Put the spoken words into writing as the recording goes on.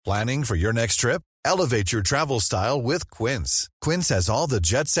Planning for your next trip? Elevate your travel style with Quince. Quince has all the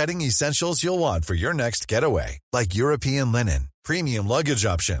jet-setting essentials you'll want for your next getaway, like European linen, premium luggage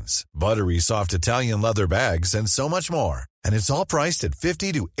options, buttery soft Italian leather bags, and so much more. And it's all priced at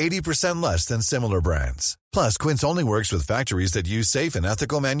 50 to 80% less than similar brands. Plus, Quince only works with factories that use safe and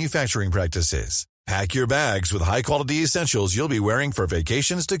ethical manufacturing practices. Pack your bags with high-quality essentials you'll be wearing for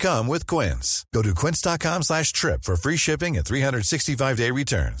vacations to come with Quince. Go to quince.com/trip for free shipping and 365-day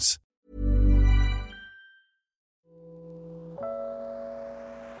returns.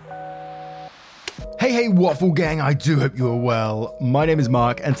 Hey Waffle Gang, I do hope you are well. My name is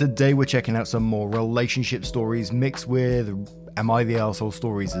Mark, and today we're checking out some more relationship stories mixed with Am I the Arsehole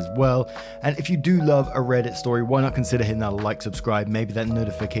stories as well. And if you do love a Reddit story, why not consider hitting that like, subscribe, maybe that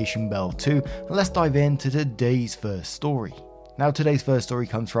notification bell too. And let's dive into today's first story. Now, today's first story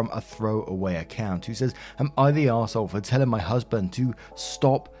comes from a throwaway account who says, am I the arsehole for telling my husband to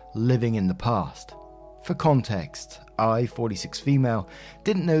stop living in the past? For context, I, 46 female,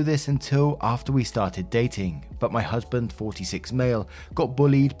 didn't know this until after we started dating, but my husband, 46 male, got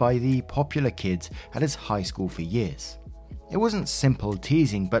bullied by the popular kids at his high school for years. It wasn't simple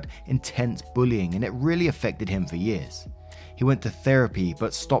teasing, but intense bullying, and it really affected him for years. He went to therapy,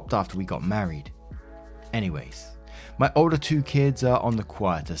 but stopped after we got married. Anyways, my older two kids are on the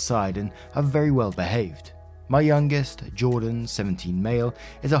quieter side and are very well behaved. My youngest, Jordan, 17 male,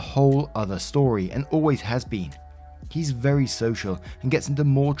 is a whole other story and always has been. He's very social and gets into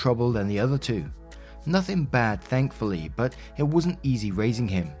more trouble than the other two. Nothing bad, thankfully, but it wasn't easy raising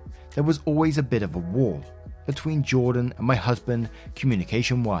him. There was always a bit of a wall between Jordan and my husband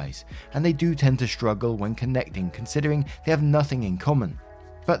communication-wise, and they do tend to struggle when connecting considering they have nothing in common.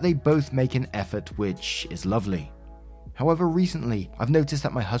 But they both make an effort, which is lovely. However, recently I've noticed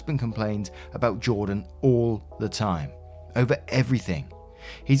that my husband complains about Jordan all the time, over everything.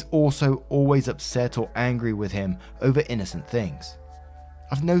 He's also always upset or angry with him over innocent things.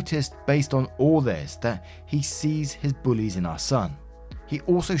 I've noticed, based on all this, that he sees his bullies in our son. He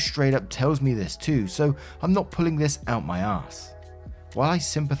also straight up tells me this too, so I'm not pulling this out my ass. While I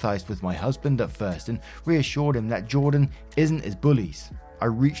sympathized with my husband at first and reassured him that Jordan isn't his bullies, I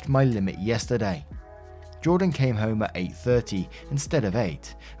reached my limit yesterday. Jordan came home at 8:30 instead of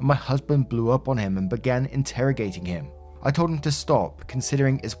 8, and my husband blew up on him and began interrogating him. I told him to stop,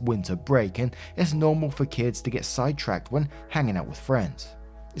 considering it's winter break and it's normal for kids to get sidetracked when hanging out with friends.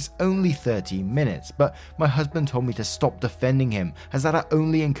 It's only 30 minutes, but my husband told me to stop defending him, as that I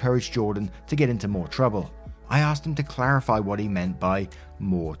only encouraged Jordan to get into more trouble. I asked him to clarify what he meant by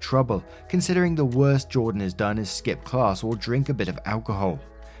more trouble, considering the worst Jordan has done is skip class or drink a bit of alcohol,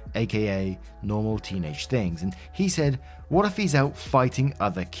 aka normal teenage things, and he said, what if he's out fighting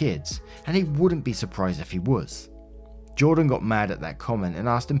other kids? And he wouldn't be surprised if he was. Jordan got mad at that comment and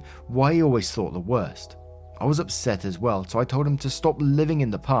asked him why he always thought the worst. I was upset as well, so I told him to stop living in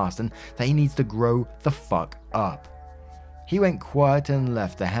the past and that he needs to grow the fuck up. He went quiet and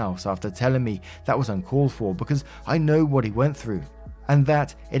left the house after telling me that was uncalled for because I know what he went through and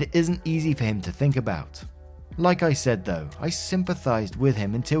that it isn't easy for him to think about. Like I said though, I sympathized with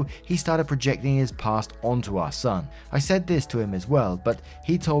him until he started projecting his past onto our son. I said this to him as well, but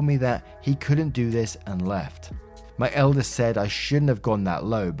he told me that he couldn't do this and left. My eldest said I shouldn't have gone that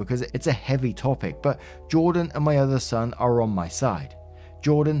low because it's a heavy topic, but Jordan and my other son are on my side.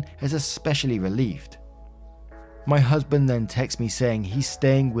 Jordan is especially relieved. My husband then texts me saying he's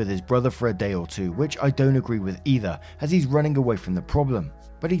staying with his brother for a day or two, which I don't agree with either, as he's running away from the problem.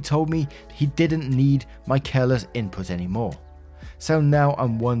 But he told me he didn't need my careless input anymore. So now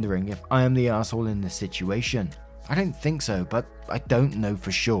I'm wondering if I am the arsehole in this situation. I don't think so, but I don't know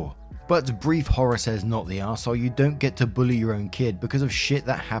for sure. But Brief Horror says not the arsehole, you don't get to bully your own kid because of shit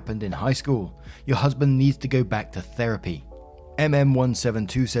that happened in high school. Your husband needs to go back to therapy.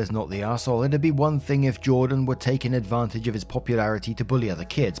 MM172 says not the arsehole, it'd be one thing if Jordan were taking advantage of his popularity to bully other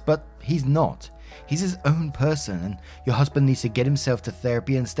kids, but he's not. He's his own person, and your husband needs to get himself to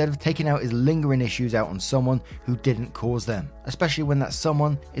therapy instead of taking out his lingering issues out on someone who didn't cause them, especially when that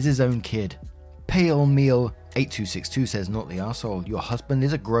someone is his own kid. Pale Meal 8262 says not the arsehole, your husband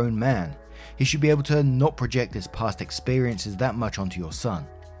is a grown man. He should be able to not project his past experiences that much onto your son.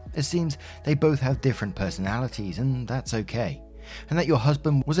 It seems they both have different personalities, and that's okay. And that your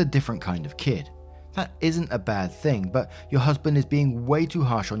husband was a different kind of kid. That isn't a bad thing, but your husband is being way too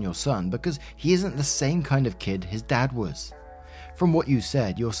harsh on your son because he isn't the same kind of kid his dad was. From what you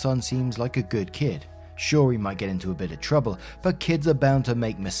said, your son seems like a good kid. Sure, he might get into a bit of trouble, but kids are bound to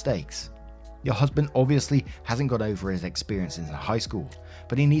make mistakes. Your husband obviously hasn't got over his experiences in high school,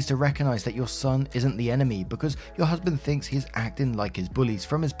 but he needs to recognize that your son isn't the enemy because your husband thinks he's acting like his bullies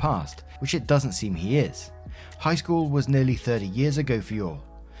from his past, which it doesn't seem he is. High school was nearly 30 years ago for you all.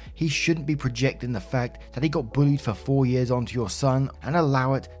 He shouldn't be projecting the fact that he got bullied for 4 years onto your son and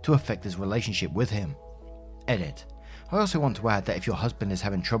allow it to affect his relationship with him. Edit. I also want to add that if your husband is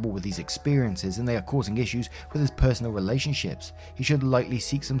having trouble with these experiences and they are causing issues with his personal relationships, he should likely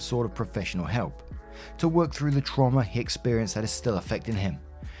seek some sort of professional help to work through the trauma he experienced that is still affecting him.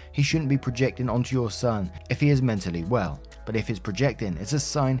 He shouldn't be projecting onto your son if he is mentally well, but if he's projecting, it's a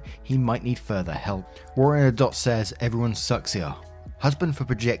sign he might need further help. Warren says, everyone sucks here. Husband for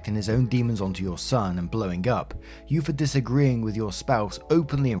projecting his own demons onto your son and blowing up. You for disagreeing with your spouse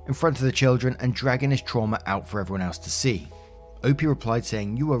openly in front of the children and dragging his trauma out for everyone else to see. Opie replied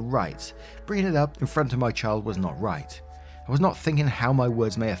saying, you were right. Bringing it up in front of my child was not right. I was not thinking how my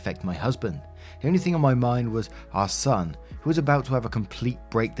words may affect my husband. The only thing on my mind was our son, who was about to have a complete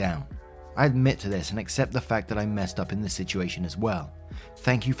breakdown. I admit to this and accept the fact that I messed up in this situation as well.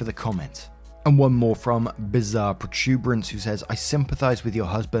 Thank you for the comment. And one more from Bizarre Protuberance, who says, I sympathize with your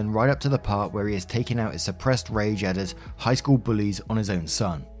husband right up to the part where he is taking out his suppressed rage at his high school bullies on his own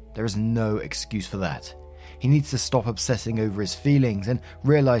son. There is no excuse for that. He needs to stop obsessing over his feelings and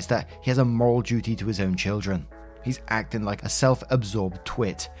realize that he has a moral duty to his own children. He's acting like a self-absorbed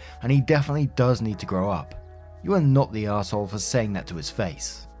twit, and he definitely does need to grow up. You are not the arsehole for saying that to his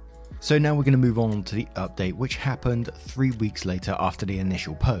face. So now we're going to move on to the update, which happened 3 weeks later after the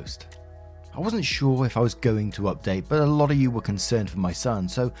initial post. I wasn't sure if I was going to update, but a lot of you were concerned for my son,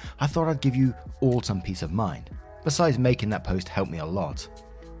 so I thought I'd give you all some peace of mind. Besides, making that post helped me a lot.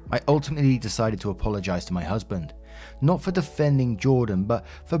 I ultimately decided to apologize to my husband, not for defending Jordan, but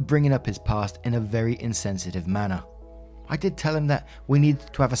for bringing up his past in a very insensitive manner. I did tell him that we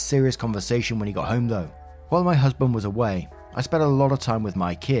needed to have a serious conversation when he got home though. While my husband was away, I spent a lot of time with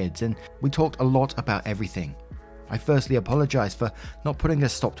my kids and we talked a lot about everything. I firstly apologized for not putting a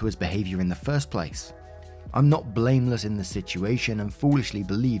stop to his behavior in the first place. I'm not blameless in this situation and foolishly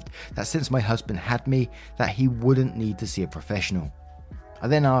believed that since my husband had me, that he wouldn't need to see a professional. I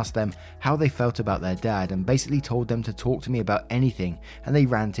then asked them how they felt about their dad and basically told them to talk to me about anything, and they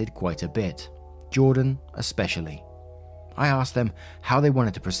ranted quite a bit. Jordan especially. I asked them how they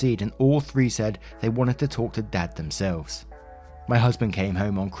wanted to proceed and all three said they wanted to talk to dad themselves. My husband came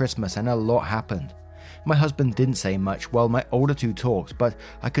home on Christmas and a lot happened. My husband didn't say much while my older two talked, but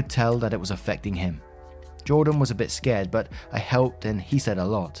I could tell that it was affecting him. Jordan was a bit scared, but I helped and he said a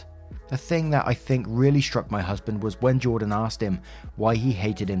lot. The thing that I think really struck my husband was when Jordan asked him why he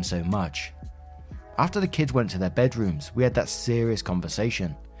hated him so much. After the kids went to their bedrooms, we had that serious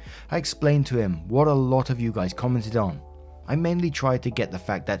conversation. I explained to him what a lot of you guys commented on. I mainly tried to get the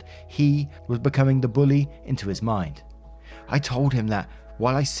fact that he was becoming the bully into his mind. I told him that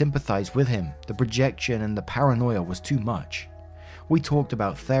while I sympathized with him, the projection and the paranoia was too much. We talked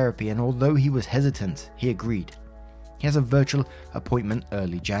about therapy and although he was hesitant, he agreed. He has a virtual appointment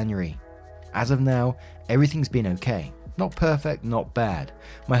early January. As of now, everything's been okay. Not perfect, not bad.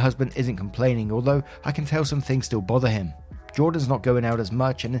 My husband isn't complaining, although I can tell some things still bother him. Jordan's not going out as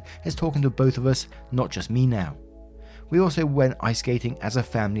much and is talking to both of us, not just me now. We also went ice skating as a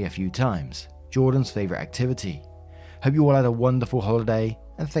family a few times. Jordan's favorite activity. Hope you all had a wonderful holiday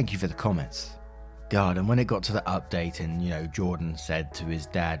and thank you for the comments. God, and when it got to the update and, Jordan said to his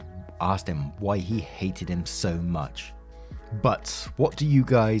dad, asked him why he hated him so much. But what do you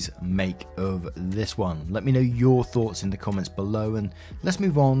guys make of this one? Let me know your thoughts in the comments below and let's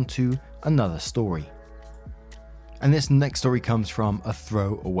move on to another story. And this next story comes from a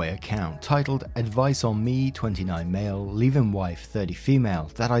throwaway account titled Advice on Me 29 Male, Leaving Wife 30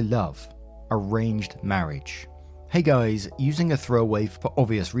 Female That I Love, Arranged Marriage. Hey guys, using a throwaway for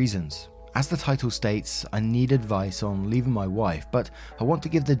obvious reasons. As the title states, I need advice on leaving my wife, but I want to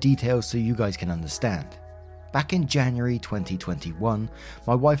give the details so you guys can understand. Back in January 2021,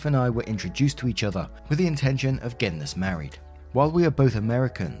 my wife and I were introduced to each other with the intention of getting us married. While we are both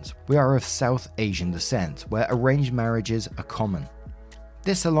Americans, we are of South Asian descent, where arranged marriages are common.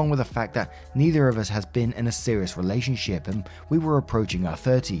 This along with the fact that neither of us has been in a serious relationship and we were approaching our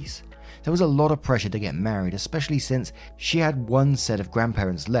 30s. There was a lot of pressure to get married, especially since she had one set of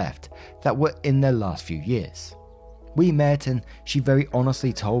grandparents left that were in their last few years. We met and she very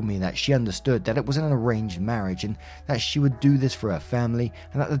honestly told me that she understood that it was an arranged marriage and that she would do this for her family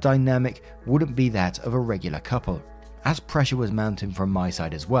and that the dynamic wouldn't be that of a regular couple. As pressure was mounting from my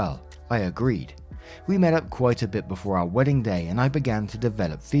side as well, I agreed. We met up quite a bit before our wedding day and I began to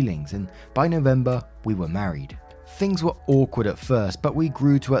develop feelings and by November we were married. Things were awkward at first, but we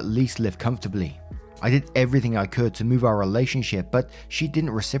grew to at least live comfortably. I did everything I could to move our relationship, but she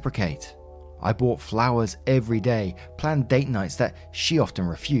didn't reciprocate. I bought flowers every day, planned date nights that she often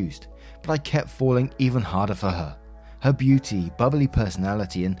refused, but I kept falling even harder for her. Her beauty, bubbly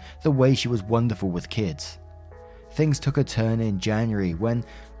personality, and the way she was wonderful with kids. Things took a turn in January when,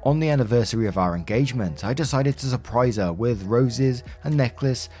 on the anniversary of our engagement, I decided to surprise her with roses, a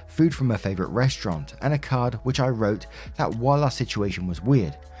necklace, food from her favourite restaurant, and a card which I wrote that while our situation was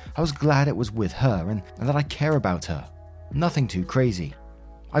weird, I was glad it was with her and that I care about her. Nothing too crazy.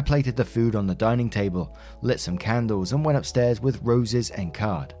 I plated the food on the dining table, lit some candles, and went upstairs with roses and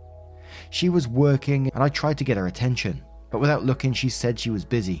card. She was working and I tried to get her attention, but without looking she said she was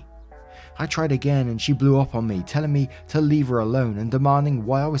busy. I tried again and she blew up on me, telling me to leave her alone and demanding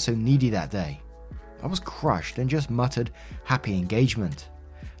why I was so needy that day. I was crushed and just muttered, "Happy engagement."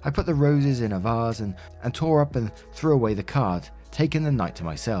 I put the roses in a vase and tore up and threw away the card, taking the night to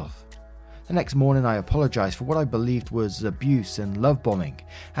myself. The next morning I apologized for what I believed was abuse and love bombing,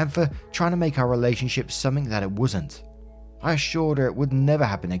 and for trying to make our relationship something that it wasn't. I assured her it would never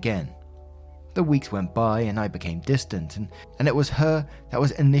happen again. The weeks went by and I became distant, and it was her that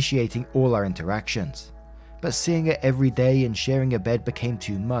was initiating all our interactions. But seeing her every day and sharing a bed became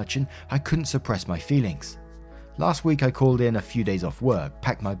too much, and I couldn't suppress my feelings. Last week I called in a few days off work,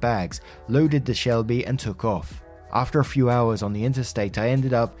 packed my bags, loaded the Shelby and took off. After a few hours on the interstate, I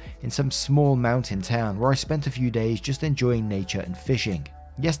ended up in some small mountain town where I spent a few days just enjoying nature and fishing.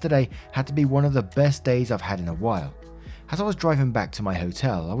 Yesterday had to be one of the best days I've had in a while. As I was driving back to my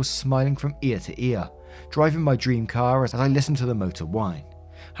hotel, I was smiling from ear to ear, driving my dream car as I listened to the motor whine.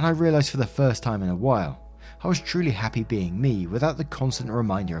 And I realized for the first time in a while, I was truly happy being me without the constant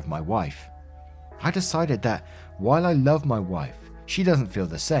reminder of my wife. I decided that while I love my wife, she doesn't feel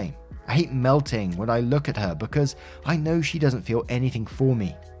the same. I hate melting when I look at her because I know she doesn't feel anything for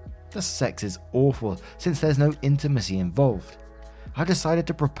me. The sex is awful since there's no intimacy involved. I decided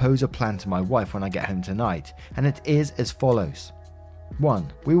to propose a plan to my wife when I get home tonight, and it is as follows.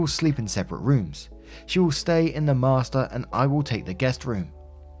 1. We will sleep in separate rooms. She will stay in the master and I will take the guest room.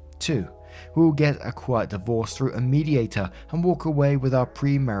 2. We will get a quiet divorce through a mediator and walk away with our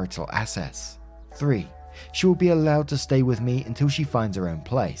premarital assets. 3. She will be allowed to stay with me until she finds her own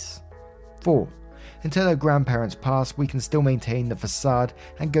place. 4. Until her grandparents pass, we can still maintain the facade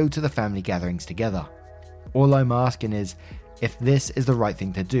and go to the family gatherings together. All I'm asking is if this is the right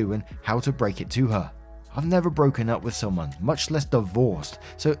thing to do and how to break it to her. I've never broken up with someone, much less divorced,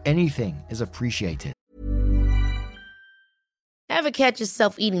 so anything is appreciated. Ever catch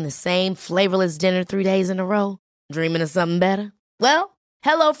yourself eating the same flavorless dinner 3 days in a row? Dreaming of something better? Well,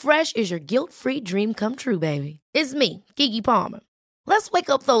 HelloFresh is your guilt-free dream come true, baby. It's me, Keke Palmer. Let's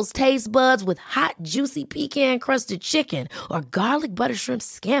wake up those taste buds with hot, juicy pecan-crusted chicken or garlic butter shrimp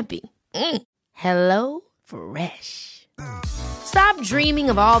scampi. Hello Fresh. Stop dreaming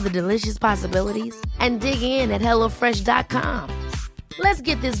of all the delicious possibilities and dig in at HelloFresh.com. Let's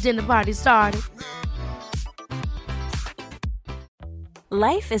get this dinner party started.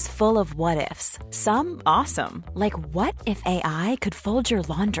 Life is full of what-ifs. Some awesome, like what if AI could fold your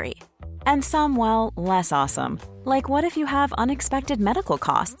laundry? And some, well, less awesome, like what if you have unexpected medical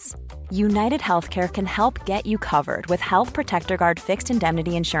costs? United Healthcare can help get you covered with Health Protector Guard fixed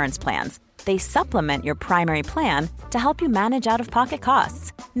indemnity insurance plans. They supplement your primary plan to help you manage out-of-pocket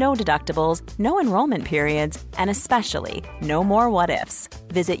costs. No deductibles, no enrollment periods, and especially no more what-ifs.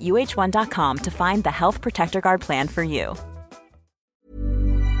 Visit uh1.com to find the Health Protector Guard plan for you.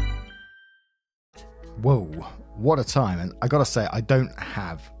 Whoa, what a time. And I gotta say, I don't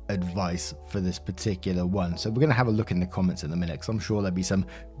have advice for this particular one, so we're gonna have a look in the comments in a minute because I'm sure there'll be some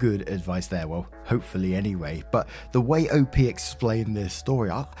good advice there. Well, hopefully anyway. But the way OP explained this story,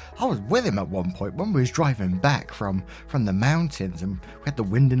 I was with him at one point when we was driving back from the mountains, and we had the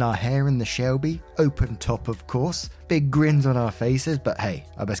wind in our hair in the Shelby, open top of course, big grins on our faces. But hey,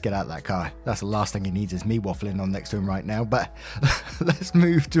 I best get out of that car. That's the last thing he needs is me waffling on next to him right now. But let's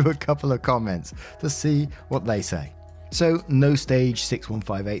move to a couple of comments to see what they say. So, No Stage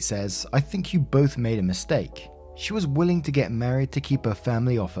 6158 says, I think you both made a mistake. She was willing to get married to keep her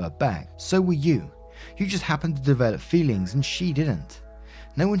family off her back. So were you. You just happened to develop feelings and she didn't.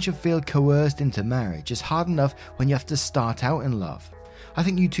 No one should feel coerced into marriage. It's hard enough when you have to start out in love. I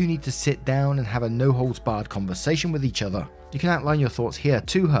think you two need to sit down and have a no-holds-barred conversation with each other. You can outline your thoughts here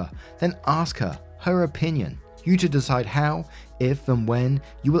to her, then ask her opinion. You to decide how, if and when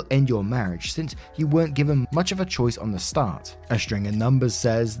you will end your marriage, since you weren't given much of a choice on the start. A String of Numbers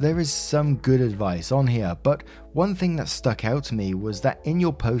says there is some good advice on here, but one thing that stuck out to me was that in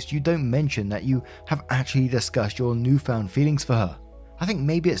your post you don't mention that you have actually discussed your newfound feelings for her. I think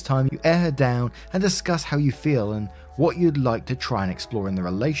maybe it's time you air her down and discuss how you feel and what you'd like to try and explore in the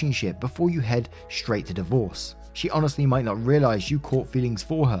relationship before you head straight to divorce. She honestly might not realize you caught feelings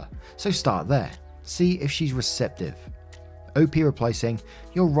for her, so start there. See if she's receptive. OP replies saying,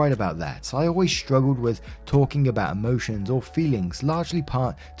 "You're right about that. I always struggled with talking about emotions or feelings, largely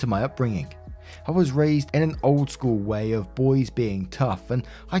part to my upbringing. I was raised in an old school way of boys being tough, and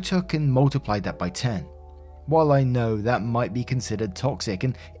I took and multiplied that by 10. While I know that might be considered toxic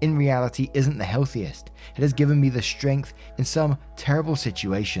and in reality isn't the healthiest, it has given me the strength in some terrible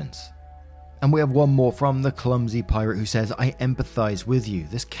situations." And we have one more from the Clumsy Pirate who says, "I empathize with you.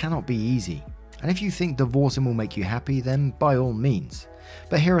 This cannot be easy. And if you think divorcing will make you happy, then by all means.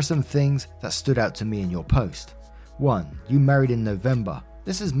 But here are some things that stood out to me in your post. 1. You married in November.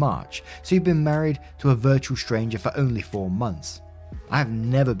 This is March, so you've been married to a virtual stranger for only 4 months. I have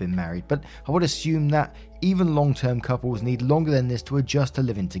never been married, but I would assume that even long-term couples need longer than this to adjust to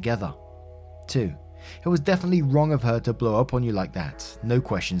living together. 2. It was definitely wrong of her to blow up on you like that, no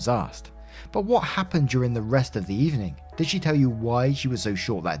questions asked. But what happened during the rest of the evening? Did she tell you why she was so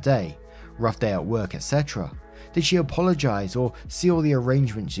short that day? Rough day at work, etc. Did she apologize or see all the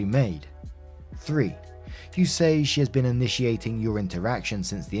arrangements you made? 3. You say she has been initiating your interaction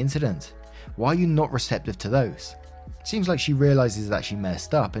since the incident. Why are you not receptive to those? Seems like she realizes that she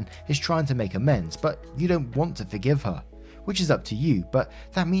messed up and is trying to make amends, but you don't want to forgive her, which is up to you, but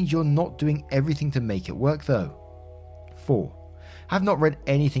that means you're not doing everything to make it work though. 4. I've not read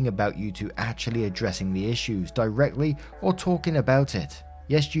anything about you two actually addressing the issues directly or talking about it.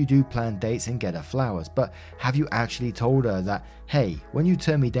 Yes, you do plan dates and get her flowers, but have you actually told her that, hey, when you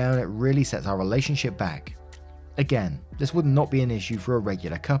turn me down, it really sets our relationship back? Again, this would not be an issue for a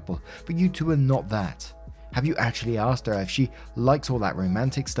regular couple, but you two are not that. Have you actually asked her if she likes all that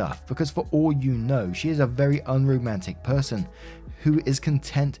romantic stuff? Because for all you know, she is a very unromantic person who is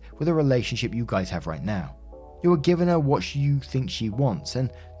content with the relationship you guys have right now. You are giving her what you think she wants and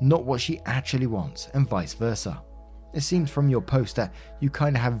not what she actually wants, and vice versa. It seems from your post that you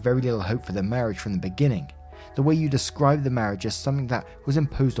kind of have very little hope for the marriage from the beginning. The way you describe the marriage as something that was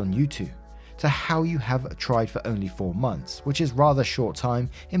imposed on you two, to how you have tried for only 4 months, which is rather short time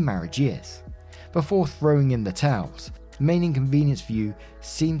in marriage years, before throwing in the towels. The main inconvenience for you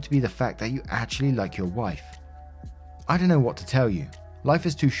seemed to be the fact that you actually like your wife. I don't know what to tell you. Life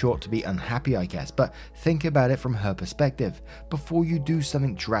is too short to be unhappy, I guess, but think about it from her perspective before you do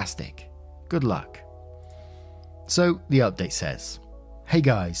something drastic. Good luck. So the update says, "Hey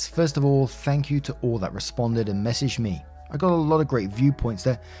guys, first of all, thank you to all that responded and messaged me. I got a lot of great viewpoints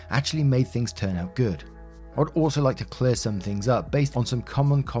that actually made things turn out good. I would also like to clear some things up based on some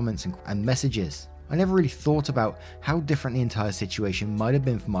common comments and messages. I never really thought about how different the entire situation might have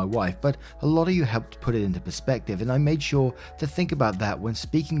been for my wife, but a lot of you helped put it into perspective, and I made sure to think about that when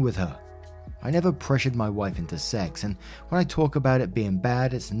speaking with her. I never pressured my wife into sex, and when I talk about it being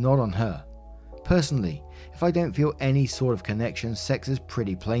bad, it's not on her. Personally, if I don't feel any sort of connection, sex is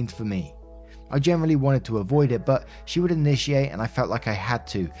pretty plain for me. I generally wanted to avoid it, but she would initiate and I felt like I had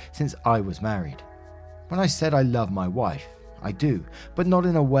to since I was married. When I said I love my wife, I do, but not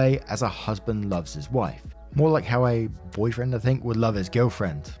in a way as a husband loves his wife. More like how a boyfriend, I think, would love his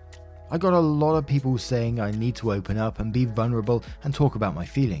girlfriend. I got a lot of people saying I need to open up and be vulnerable and talk about my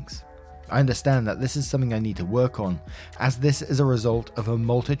feelings. I understand that this is something I need to work on, as this is a result of a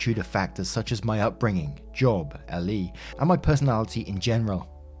multitude of factors such as my upbringing, job, LE, and my personality in general.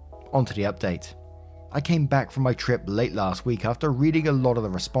 On to the update. I came back from my trip late last week after reading a lot of the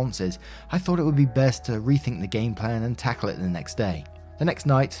responses. I thought it would be best to rethink the game plan and tackle it the next day. The next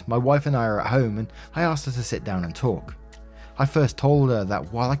night, my wife and I are at home and I asked her to sit down and talk. I first told her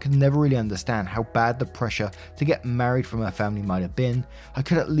that while I could never really understand how bad the pressure to get married from her family might have been, I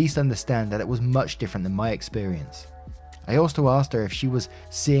could at least understand that it was much different than my experience. I also asked her if she was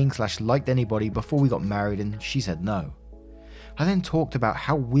seeing/liked anybody before we got married, and she said no. I then talked about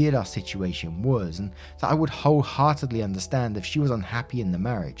how weird our situation was and that I would wholeheartedly understand if she was unhappy in the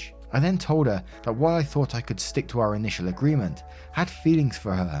marriage. I then told her that while I thought I could stick to our initial agreement, I had feelings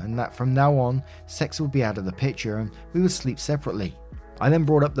for her and that from now on, sex would be out of the picture and we would sleep separately. I then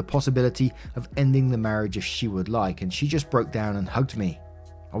brought up the possibility of ending the marriage if she would like, and she just broke down and hugged me.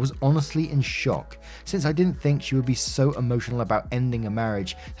 I was honestly in shock, since I didn't think she would be so emotional about ending a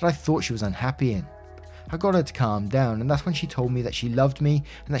marriage that I thought she was unhappy in. I got her to calm down, and that's when she told me that she loved me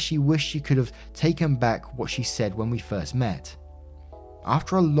and that she wished she could have taken back what she said when we first met.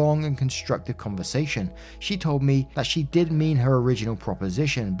 After a long and constructive conversation, she told me that she did mean her original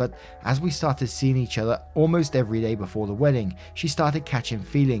proposition, but as we started seeing each other almost every day before the wedding, she started catching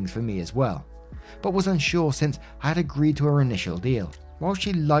feelings for me as well, but was unsure since I had agreed to her initial deal. While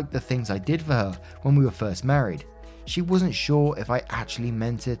she liked the things I did for her when we were first married, she wasn't sure if I actually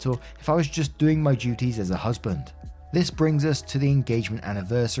meant it or if I was just doing my duties as a husband. This brings us to the engagement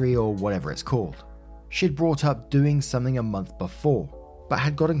anniversary, or whatever it's called. She'd brought up doing something a month before, but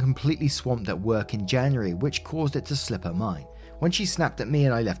had gotten completely swamped at work in January, which caused it to slip her mind. When she snapped at me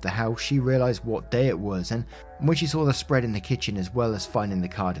and I left the house, she realised what day it was, and when she saw the spread in the kitchen as well as finding the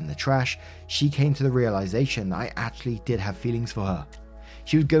card in the trash, she came to the realisation that I actually did have feelings for her.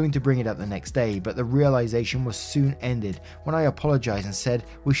 She was going to bring it up the next day, but the realisation was soon ended when I apologised and said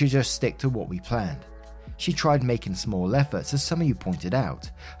we should just stick to what we planned. She tried making small efforts, as some of you pointed out,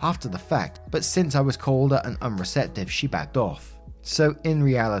 after the fact, but since I was colder and unreceptive, she backed off. So in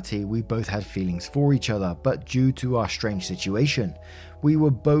reality, we both had feelings for each other, but due to our strange situation, we were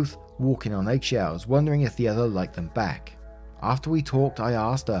both walking on eggshells, wondering if the other liked them back. After we talked, I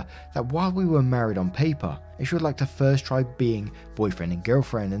asked her that while we were married on paper, if she would like to first try being boyfriend and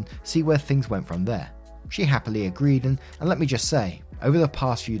girlfriend and see where things went from there. She happily agreed, and let me just say, over the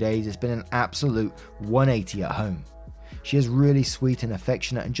past few days it's been an absolute 180 at home. She is really sweet and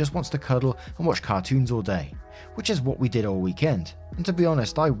affectionate and just wants to cuddle and watch cartoons all day, which is what we did all weekend. And to be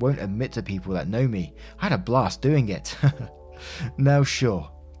honest, I won't admit to people that know me, I had a blast doing it. Now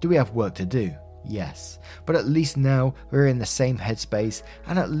sure, do we have work to do? Yes, but at least now we're in the same headspace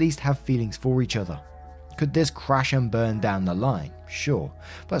and at least have feelings for each other. Could this crash and burn down the line? Sure,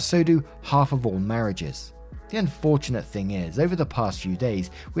 but so do half of all marriages. The unfortunate thing is, over the past few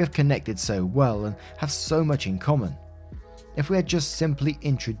days, we have connected so well and have so much in common. If we had just simply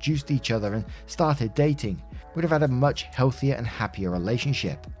introduced each other and started dating, we'd have had a much healthier and happier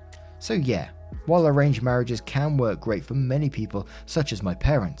relationship. So yeah, while arranged marriages can work great for many people, such as my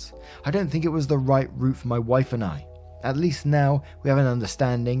parents, I don't think it was the right route for my wife and I. At least now we have an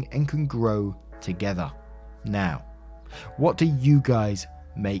understanding and can grow together. Now, what do you guys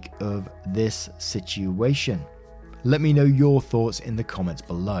make of this situation? Let me know your thoughts in the comments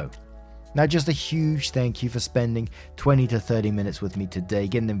below. Now, just a huge thank you for spending 20 to 30 minutes with me today,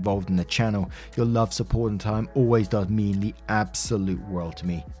 getting involved in the channel. Your love, support and time always does mean the absolute world to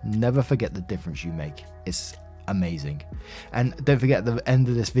me. Never forget the difference you make. It's amazing. And don't forget, at the end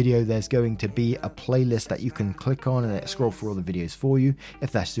of this video there's going to be a playlist that you can click on and it scroll through all the videos for you,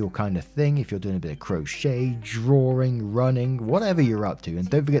 if that's your kind of thing, if you're doing a bit of crochet, drawing, running, whatever you're up to. And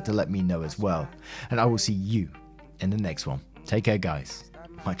don't forget to let me know as well. And I will see you in the next one. Take care, guys.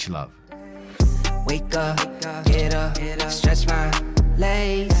 Much love. Wake up, get up, stretch my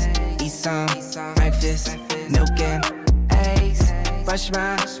legs, eat some breakfast, milk and eggs, brush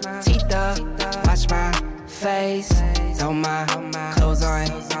my teeth up, wash my face, throw my clothes on,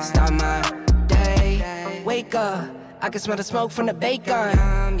 start my day. Wake up, I can smell the smoke from the bacon.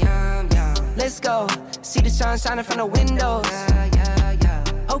 Let's go, see the sun shining from the windows.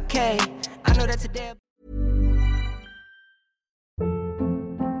 Okay, I know that today.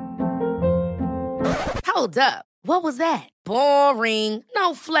 Hold up. What was that? Boring.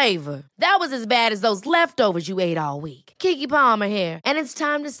 No flavor. That was as bad as those leftovers you ate all week. Keke Palmer here, and it's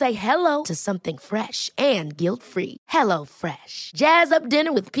time to say hello to something fresh and guilt-free. Hello Fresh. Jazz up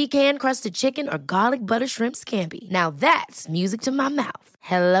dinner with pecan-crusted chicken or garlic butter shrimp scampi. Now that's music to my mouth.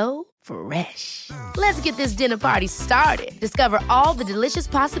 Hello Fresh. Let's get this dinner party started. Discover all the delicious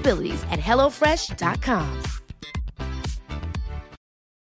possibilities at HelloFresh.com.